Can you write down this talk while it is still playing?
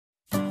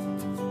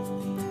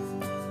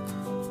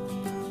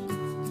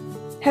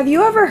Have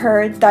you ever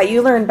heard that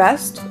you learn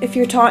best if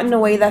you're taught in a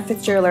way that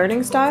fits your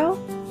learning style?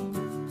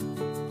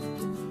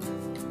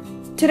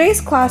 Today's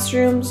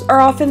classrooms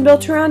are often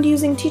built around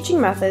using teaching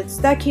methods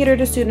that cater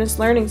to students'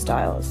 learning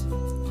styles.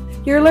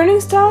 Your learning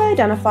style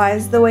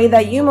identifies the way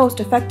that you most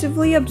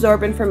effectively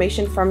absorb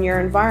information from your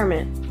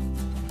environment.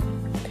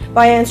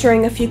 By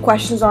answering a few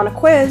questions on a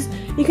quiz,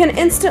 you can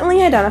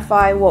instantly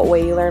identify what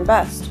way you learn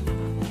best.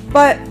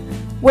 But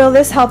will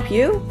this help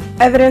you?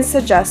 Evidence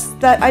suggests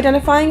that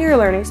identifying your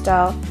learning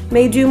style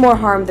may do more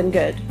harm than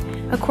good.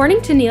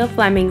 According to Neil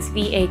Fleming's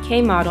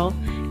VAK model,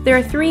 there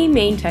are three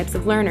main types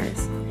of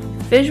learners: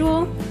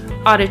 visual,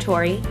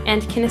 auditory,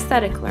 and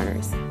kinesthetic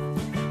learners.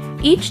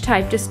 Each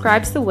type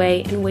describes the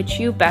way in which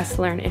you best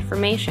learn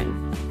information.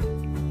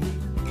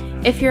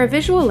 If you're a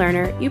visual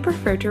learner, you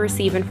prefer to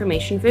receive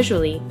information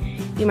visually.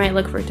 You might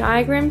look for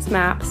diagrams,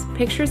 maps,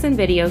 pictures, and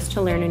videos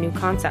to learn a new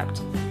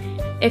concept.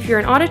 If you're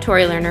an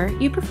auditory learner,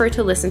 you prefer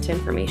to listen to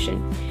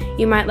information.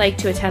 You might like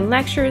to attend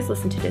lectures,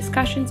 listen to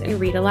discussions, and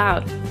read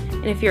aloud.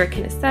 And if you're a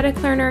kinesthetic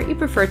learner, you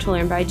prefer to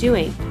learn by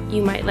doing.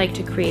 You might like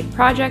to create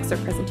projects or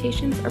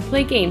presentations or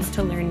play games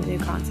to learn new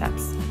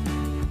concepts.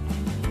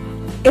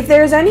 If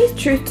there is any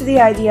truth to the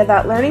idea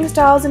that learning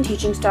styles and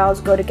teaching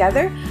styles go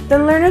together,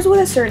 then learners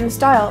with a certain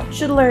style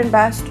should learn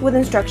best with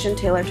instruction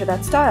tailored to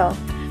that style.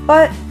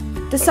 But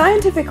does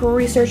scientific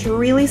research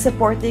really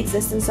support the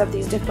existence of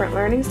these different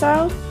learning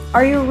styles?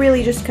 Are you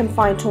really just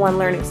confined to one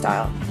learning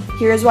style?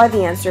 Here's why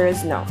the answer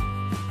is no.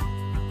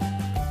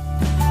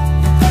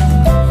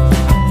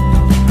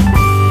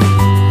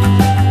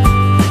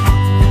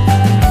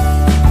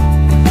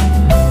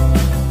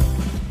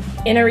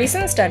 In a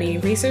recent study,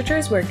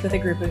 researchers worked with a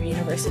group of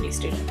university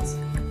students.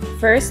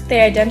 First,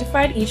 they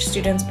identified each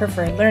student's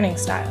preferred learning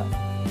style.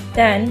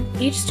 Then,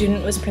 each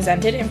student was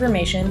presented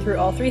information through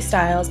all three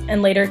styles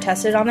and later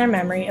tested on their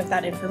memory of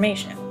that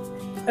information.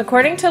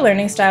 According to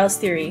learning styles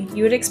theory,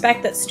 you would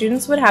expect that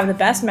students would have the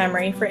best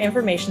memory for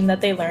information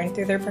that they learned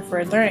through their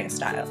preferred learning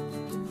style.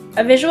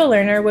 A visual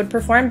learner would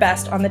perform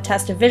best on the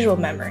test of visual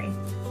memory,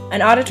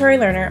 an auditory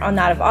learner on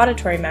that of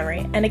auditory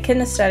memory, and a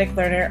kinesthetic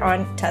learner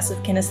on tests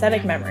of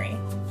kinesthetic memory.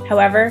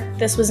 However,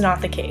 this was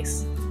not the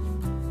case.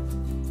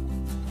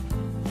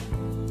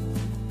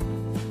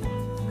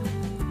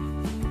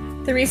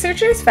 The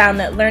researchers found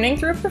that learning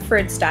through a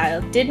preferred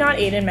style did not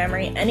aid in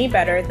memory any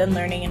better than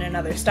learning in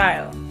another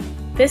style.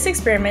 This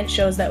experiment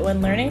shows that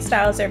when learning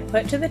styles are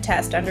put to the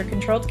test under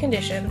controlled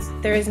conditions,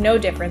 there is no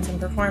difference in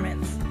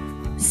performance.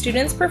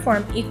 Students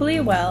perform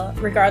equally well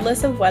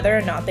regardless of whether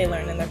or not they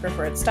learn in their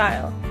preferred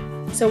style.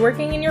 So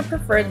working in your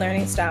preferred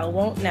learning style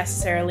won't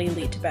necessarily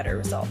lead to better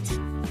results.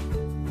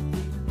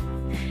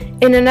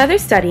 In another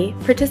study,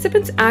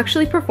 participants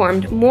actually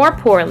performed more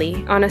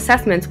poorly on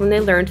assessments when they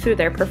learned through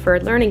their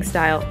preferred learning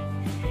style.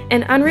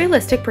 An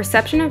unrealistic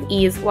perception of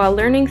ease while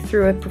learning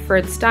through a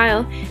preferred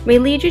style may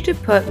lead you to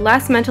put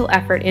less mental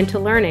effort into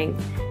learning.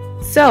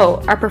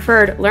 So, our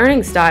preferred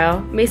learning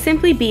style may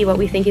simply be what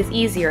we think is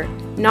easier,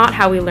 not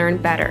how we learn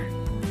better.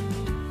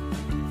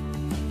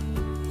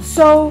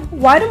 So,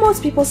 why do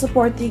most people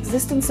support the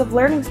existence of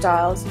learning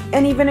styles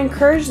and even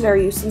encourage their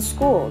use in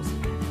schools?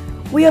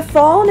 We have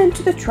fallen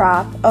into the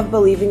trap of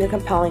believing a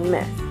compelling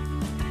myth.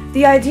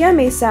 The idea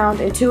may sound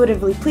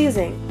intuitively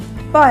pleasing,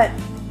 but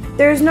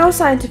there is no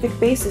scientific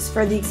basis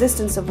for the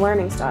existence of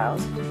learning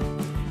styles.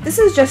 This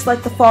is just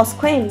like the false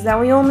claims that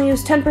we only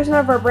use 10%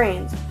 of our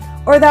brains,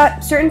 or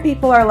that certain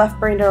people are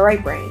left-brained or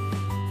right-brained.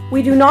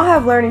 We do not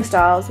have learning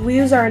styles, we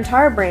use our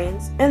entire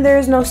brains, and there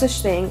is no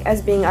such thing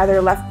as being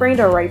either left-brained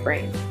or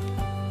right-brained.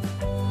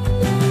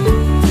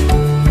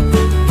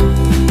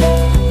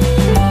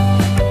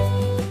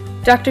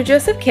 Dr.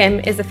 Joseph Kim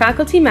is a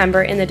faculty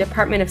member in the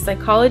Department of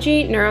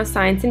Psychology,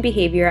 Neuroscience and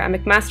Behaviour at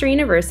McMaster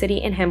University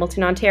in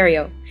Hamilton,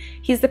 Ontario.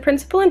 He's the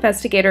principal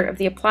investigator of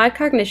the Applied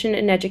Cognition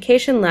and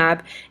Education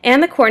Lab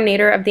and the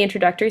coordinator of the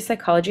Introductory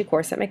Psychology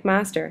course at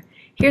McMaster.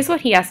 Here's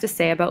what he has to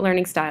say about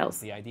learning styles.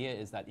 The idea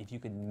is that if you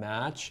can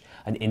match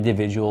an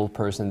individual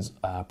person's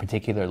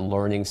particular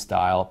learning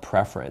style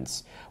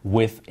preference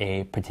with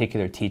a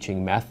particular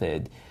teaching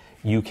method,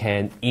 you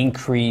can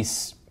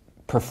increase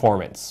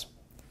performance,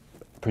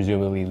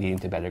 presumably leading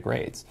to better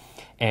grades.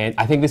 And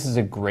I think this is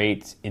a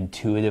great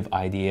intuitive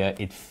idea.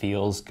 It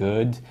feels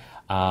good.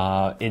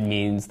 It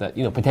means that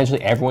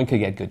potentially everyone could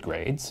get good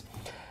grades.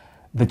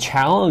 The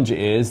challenge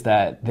is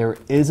that there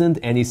isn't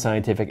any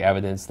scientific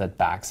evidence that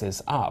backs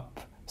this up.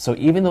 So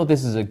even though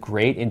this is a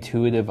great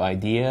intuitive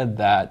idea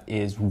that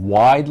is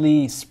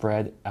widely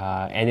spread,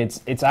 and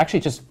it's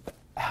actually just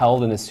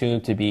held and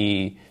assumed to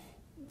be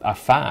a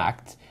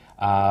fact,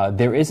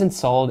 there isn't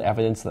solid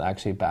evidence that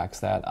actually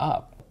backs that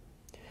up.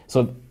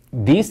 So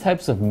these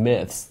types of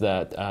myths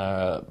that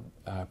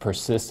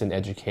persist in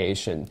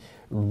education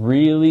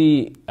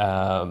really,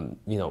 are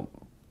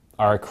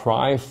a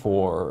cry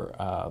for,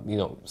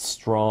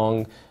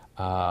 strong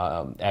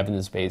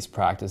evidence-based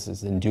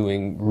practices in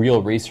doing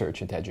real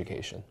research into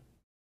education.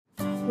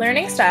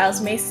 Learning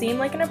styles may seem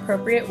like an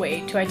appropriate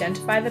way to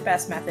identify the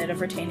best method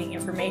of retaining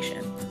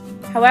information.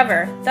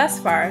 However, thus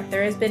far,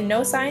 there has been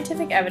no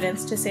scientific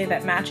evidence to say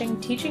that matching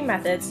teaching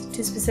methods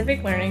to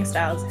specific learning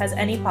styles has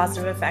any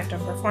positive effect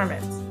on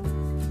performance.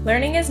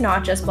 Learning is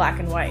not just black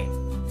and white.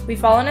 We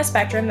fall on a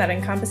spectrum that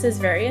encompasses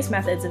various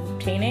methods of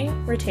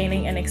obtaining,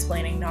 retaining, and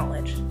explaining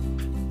knowledge.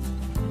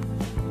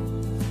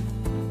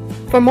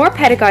 For more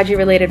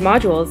pedagogy-related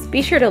modules,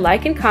 be sure to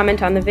like and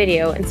comment on the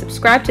video and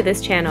subscribe to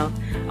this channel.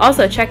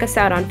 Also, check us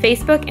out on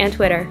Facebook and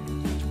Twitter.